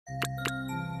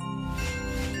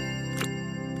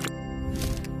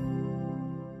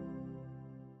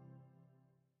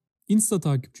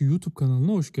InstaTakipc YouTube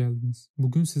kanalına hoş geldiniz.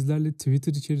 Bugün sizlerle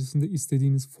Twitter içerisinde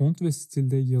istediğiniz font ve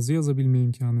stilde yazı yazabilme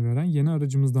imkanı veren yeni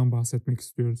aracımızdan bahsetmek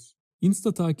istiyoruz.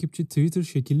 InstaTakipc Twitter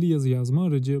şekilli yazı yazma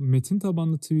aracı metin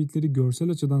tabanlı tweetleri görsel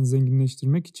açıdan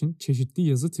zenginleştirmek için çeşitli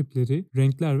yazı tipleri,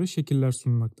 renkler ve şekiller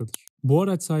sunmaktadır. Bu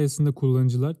araç sayesinde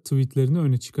kullanıcılar tweetlerini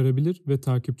öne çıkarabilir ve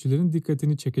takipçilerin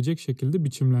dikkatini çekecek şekilde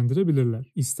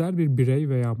biçimlendirebilirler. İster bir birey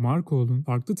veya marka olun,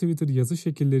 farklı Twitter yazı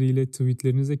şekilleriyle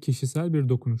tweetlerinize kişisel bir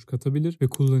dokunuş katabilir ve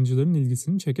kullanıcıların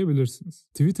ilgisini çekebilirsiniz.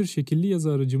 Twitter şekilli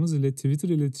yazı aracımız ile Twitter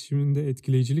iletişiminde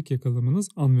etkileyicilik yakalamanız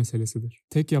an meselesidir.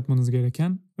 Tek yapmanız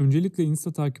gereken, öncelikle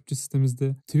InstaTakipc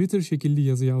sitemizde Twitter şekilli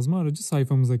yazı yazma aracı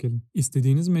sayfamıza gelin.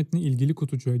 İstediğiniz metni ilgili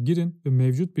kutucuğa girin ve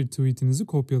mevcut bir tweetinizi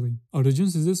kopyalayın. Aracın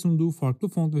size sunduğu farklı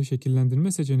font ve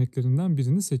şekillendirme seçeneklerinden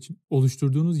birini seçin.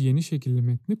 Oluşturduğunuz yeni şekilli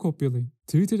metni kopyalayın.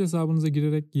 Twitter hesabınıza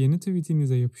girerek yeni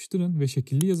tweetinize yapıştırın ve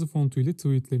şekilli yazı fontu ile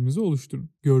tweetlerinizi oluşturun.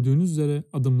 Gördüğünüz üzere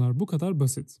adımlar bu kadar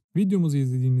basit. Videomuzu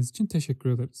izlediğiniz için teşekkür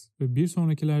ederiz ve bir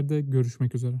sonrakilerde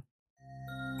görüşmek üzere.